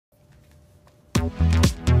Fourth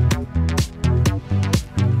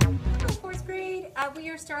grade, we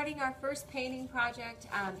are starting our first painting project.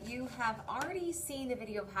 You have already seen the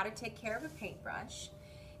video of how to take care of a paintbrush.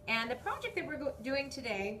 And the project that we're doing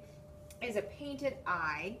today is a painted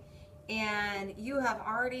eye. And you have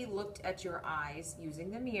already looked at your eyes using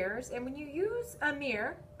the mirrors. And when you use a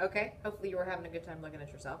mirror, okay, hopefully you were having a good time looking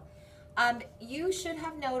at yourself, you should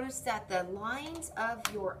have noticed that the lines of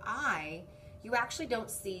your eye, you actually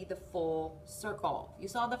don't see the full circle. You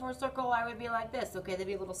saw the full circle, I would be like this, okay, they'd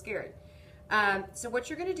be a little scared. So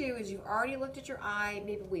what you're gonna do is you've already looked at your eye,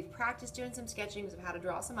 maybe we've practiced doing some sketchings of how to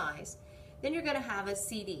draw some eyes. Then you're gonna have a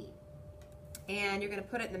CD. And you're gonna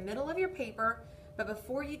put it in the middle of your paper, but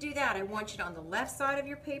before you do that, I want you to, on the left side of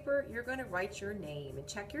your paper, you're gonna write your name and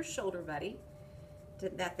check your shoulder buddy,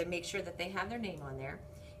 that they make sure that they have their name on there.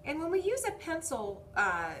 And when we use a pencil,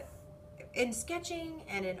 in sketching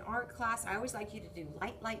and in art class, I always like you to do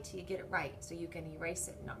light till you get it right so you can erase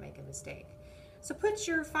it and not make a mistake. So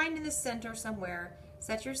find in the center somewhere,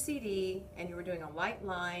 set your CD, and you were doing a light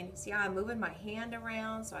line. See how I'm moving my hand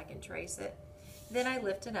around so I can trace it? Then I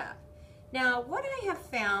lift it up. Now, what I have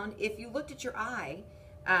found, if you looked at your eye,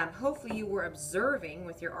 hopefully you were observing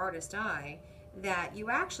with your artist eye, that you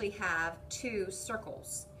actually have two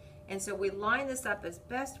circles. And so we line this up as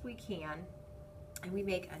best we can, and we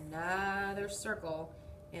make another circle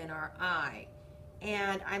in our eye.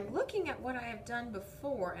 And I'm looking at what I have done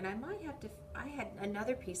before, and I had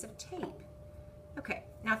another piece of tape. Okay,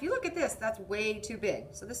 now if you look at this, that's way too big.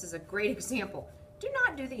 So this is a great example. Do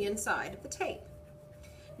not do the inside of the tape.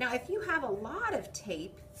 Now if you have a lot of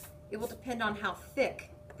tape, it will depend on how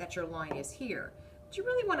thick that your line is here. But you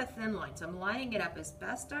really want a thin line, so I'm lining it up as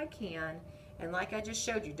best I can. And like I just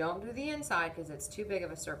showed you, don't do the inside because it's too big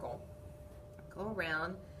of a circle. Go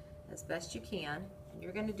around as best you can, and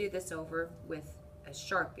you're going to do this over with a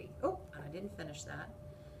Sharpie. Oh, and I didn't finish that.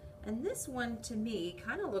 And this one to me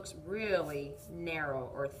kind of looks really narrow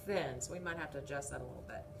or thin, so we might have to adjust that a little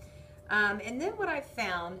bit. And then what I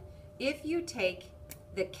found, if you take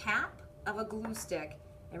the cap of a glue stick,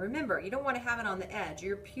 and remember, you don't want to have it on the edge.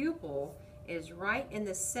 Your pupil is right in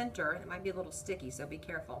the center. It might be a little sticky, so be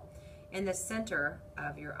careful. In the center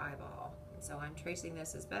of your eyeball. And so I'm tracing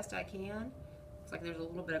this as best I can. Looks like there's a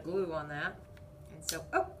little bit of glue on that. And so,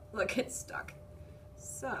 oh, look, it's stuck.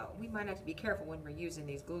 So we might have to be careful when we're using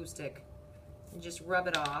these glue stick and just rub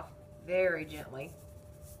it off very gently.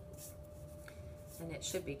 And it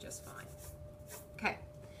should be just fine. Okay,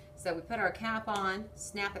 so we put our cap on,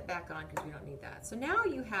 snap it back on because we don't need that. So now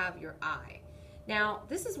you have your eye. Now,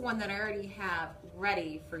 this is one that I already have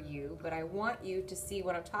ready for you, but I want you to see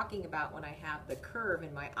what I'm talking about when I have the curve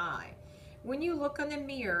in my eye. When you look on the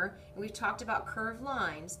mirror, and we've talked about curved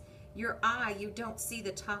lines, your eye, you don't see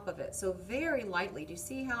the top of it. So very lightly, do you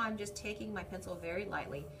see how I'm just taking my pencil very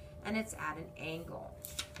lightly, and it's at an angle.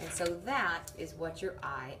 And so that is what your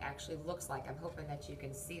eye actually looks like. I'm hoping that you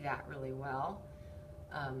can see that really well.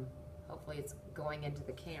 Hopefully it's going into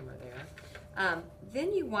the camera there.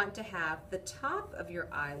 Then you want to have the top of your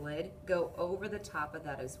eyelid go over the top of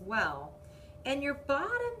that as well. And your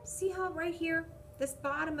bottom, see how right here, this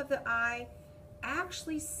bottom of the eye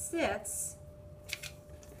actually sits,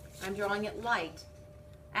 I'm drawing it light,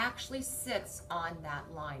 actually sits on that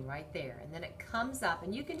line right there. And then it comes up,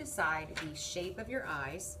 and you can decide the shape of your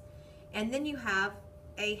eyes. And then you have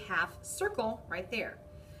a half circle right there.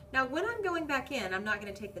 Now when I'm going back in, I'm not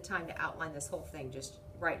going to take the time to outline this whole thing just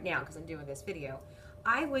right now because I'm doing this video.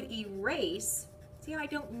 I would erase, see how I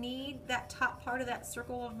don't need that top part of that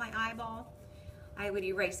circle of my eyeball? I would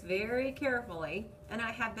erase very carefully, and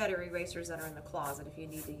I have better erasers that are in the closet if you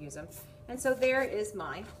need to use them. And so there is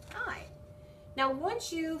my eye. Now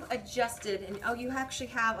once you've adjusted, and oh, you actually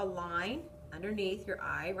have a line underneath your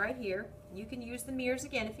eye right here. You can use the mirrors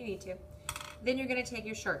again if you need to. Then you're going to take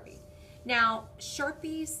your Sharpie. Now,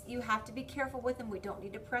 Sharpies, you have to be careful with them. We don't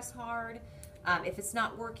need to press hard. If it's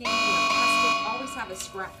not working, test it. Always have a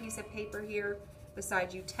scrap piece of paper here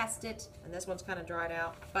beside you. Test it. And this one's kind of dried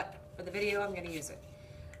out, but for the video, I'm going to use it.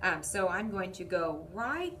 So I'm going to go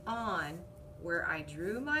right on where I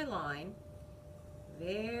drew my line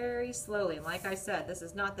very slowly. And like I said, this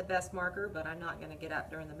is not the best marker, but I'm not going to get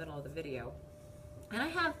up during the middle of the video. And I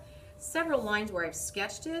have several lines where I've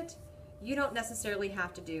sketched it. You don't necessarily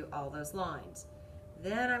have to do all those lines.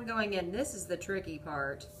 Then I'm going in, this is the tricky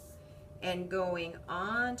part, and going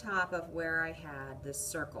on top of where I had the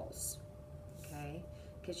circles, okay?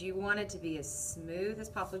 Because you want it to be as smooth as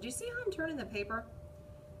possible. Do you see how I'm turning the paper?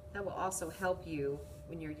 That will also help you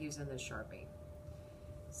when you're using the Sharpie.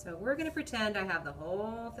 So we're going to pretend I have the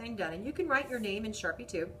whole thing done, and you can write your name in Sharpie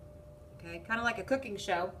too, okay? Kind of like a cooking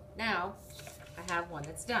show. Now, I have one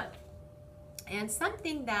that's done. And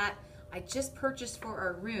something that I just purchased for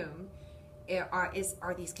our room are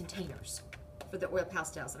these containers for the oil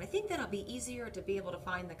pastels. And I think that'll be easier to be able to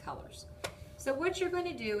find the colors. So what you're going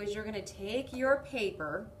to do is you're going to take your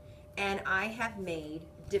paper, and I have made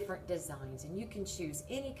different designs, and you can choose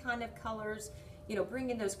any kind of colors, you know,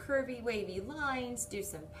 bring in those curvy, wavy lines, do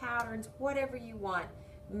some patterns, whatever you want,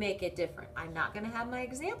 make it different. I'm not going to have my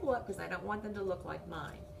example up because I don't want them to look like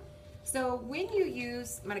mine. So when you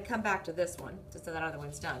use, I'm going to come back to this one, just so that other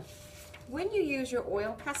one's done. When you use your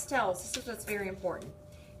oil pastels, this is what's very important.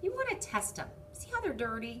 You want to test them. See how they're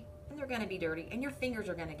dirty? And they're going to be dirty, and your fingers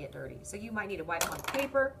are going to get dirty. So you might need to wipe on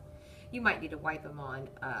paper. You might need to wipe them on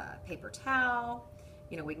paper towel.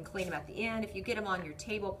 You know, we can clean them at the end. If you get them on your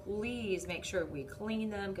table, please make sure we clean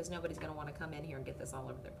them because nobody's going to want to come in here and get this all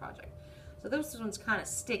over their project. So this one's kind of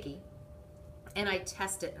sticky, and I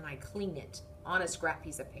test it and I clean it on a scrap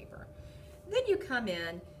piece of paper. Then you come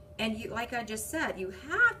in and you, like I just said, you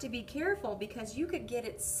have to be careful because you could get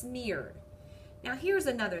it smeared. Now here's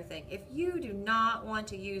another thing. If you do not want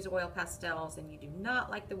to use oil pastels and you do not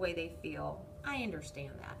like the way they feel, I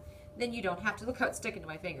understand that. Then you don't have to. Look how it's sticking to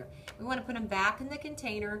my finger. We want to put them back in the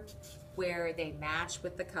container where they match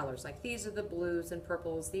with the colors. Like these are the blues and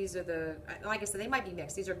purples. These are the, like I said, they might be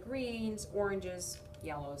mixed. These are greens, oranges,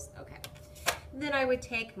 yellows. Okay. Then I would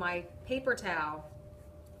take my paper towel,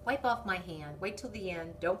 wipe off my hand, wait till the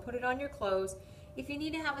end. Don't put it on your clothes. If you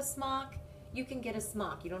need to have a smock, you can get a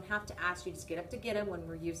smock. You don't have to ask. You just get up to get them when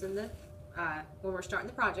we're using the, when we're starting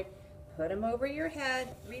the project. Put them over your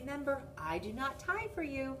head. Remember, I do not tie for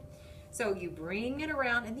you. So you bring it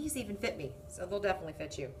around, and these even fit me, so they'll definitely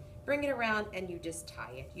fit you. Bring it around and you just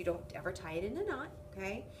tie it. You don't ever tie it in a knot,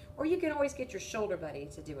 okay? Or you can always get your shoulder buddy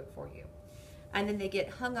to do it for you. And then they get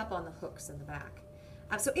hung up on the hooks in the back.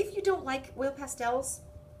 So if you don't like oil pastels,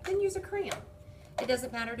 then use a crayon. It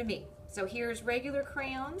doesn't matter to me. So here's regular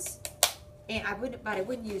crayons, and I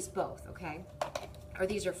wouldn't use both, okay? Or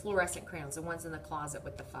these are fluorescent crayons, the ones in the closet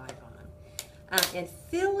with the 5 on them. And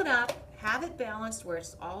fill it up, have it balanced where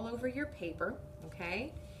it's all over your paper,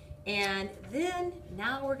 okay? And then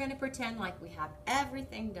now we're going to pretend like we have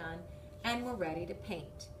everything done and we're ready to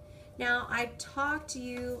paint. Now I talked to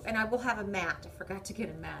you, and I will have a mat. I forgot to get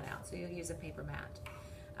a mat out, so you'll use a paper mat.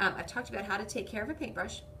 I've talked about how to take care of a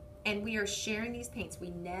paintbrush, and we are sharing these paints.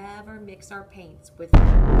 We never mix our paints with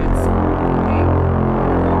that soap, okay?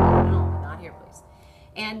 No, not here, please.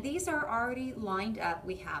 And these are already lined up.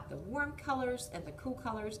 We have the warm colors and the cool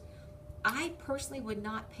colors. I personally would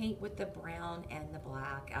not paint with the brown and the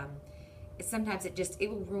black. Sometimes it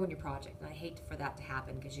will ruin your project, and I hate for that to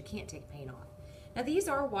happen because you can't take paint off. Now these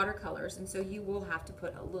are watercolors, and so you will have to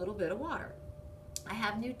put a little bit of water. I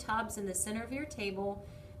have new tubs in the center of your table.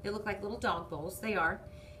 They look like little dog bowls. They are.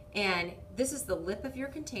 And this is the lip of your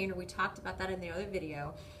container. We talked about that in the other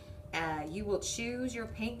video. You will choose your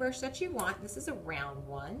paintbrush that you want. This is a round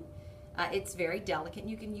one. It's very delicate.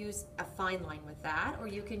 You can use a fine line with that, or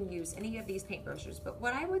you can use any of these paintbrushes. But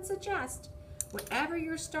what I would suggest, whenever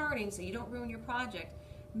you're starting, so you don't ruin your project,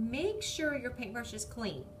 make sure your paintbrush is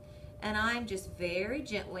clean. And I'm just very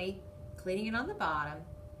gently cleaning it on the bottom.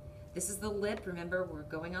 This is the lip. Remember, we're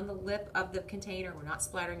going on the lip of the container. We're not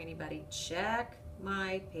splattering anybody. Check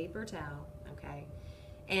my paper towel, okay?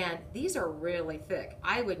 And these are really thick.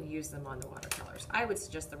 I wouldn't use them on the watercolors. I would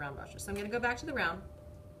suggest the round brushes. So I'm going to go back to the round.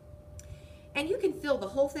 And you can fill the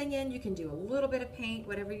whole thing in. You can do a little bit of paint,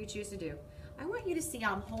 whatever you choose to do. I want you to see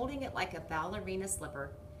I'm holding it like a ballerina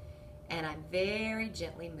slipper, and I'm very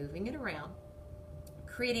gently moving it around,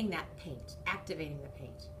 creating that paint, activating the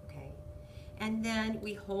paint, okay? And then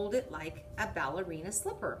we hold it like a ballerina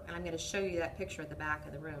slipper, and I'm going to show you that picture at the back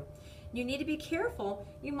of the room. You need to be careful.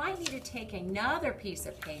 You might need to take another piece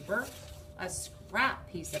of paper, a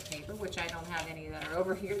scrap piece of paper, which I don't have any that are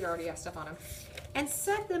over here. They already have stuff on them, and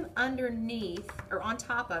set them underneath or on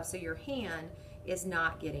top of so your hand is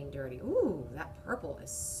not getting dirty. Ooh, that purple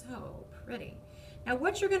is so pretty. Now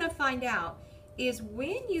what you're going to find out is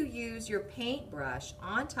when you use your paintbrush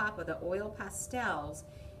on top of the oil pastels,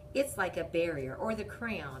 it's like a barrier, or the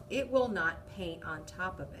crayon. It will not paint on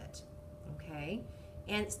top of it, okay?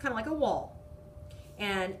 And it's kind of like a wall.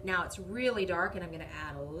 And now it's really dark, and I'm going to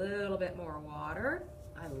add a little bit more water.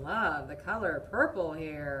 I love the color purple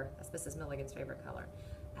here. That's Mrs. Milligan's favorite color.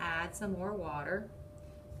 Add some more water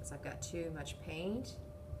because I've got too much paint.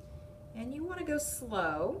 And you want to go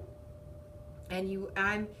slow. And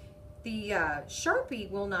the Sharpie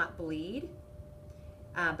will not bleed,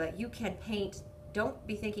 but you can paint. Don't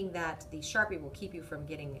be thinking that the Sharpie will keep you from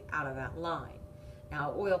getting out of that line.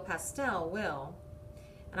 Now, oil pastel will.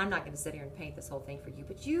 And I'm not going to sit here and paint this whole thing for you,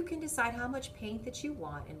 but you can decide how much paint that you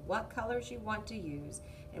want and what colors you want to use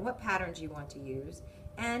and what patterns you want to use.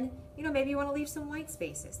 And, you know, maybe you want to leave some white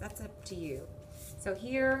spaces. That's up to you. So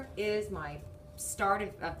here is my start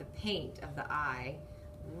of the paint of the eye.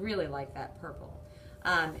 Really like that purple.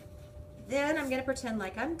 Then I'm going to pretend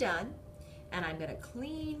like I'm done, and I'm going to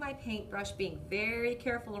clean my paintbrush, being very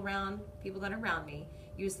careful around people that are around me.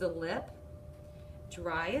 Use the lip,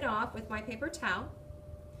 dry it off with my paper towel,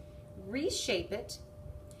 reshape it,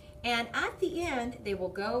 and at the end they will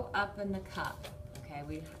go up in the cup. Okay,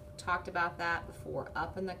 we talked about that before,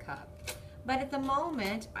 up in the cup. But at the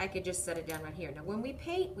moment I could just set it down right here. Now when we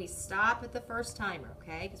paint, we stop at the first timer,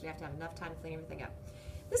 okay, because we have to have enough time to clean everything up.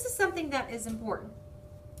 This is something that is important.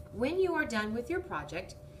 When you are done with your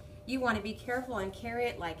project, you want to be careful and carry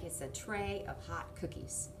it like it's a tray of hot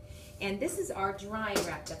cookies. And this is our drying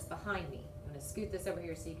rack that's behind me. I'm going to scoot this over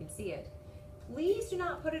here so you can see it. Please do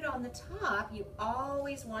not put it on the top. You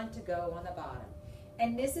always want to go on the bottom.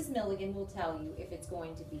 And Mrs. Milligan will tell you if it's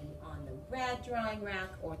going to be on the red drying rack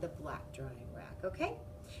or the black drying rack, okay?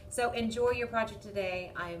 So enjoy your project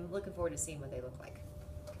today. I'm looking forward to seeing what they look like.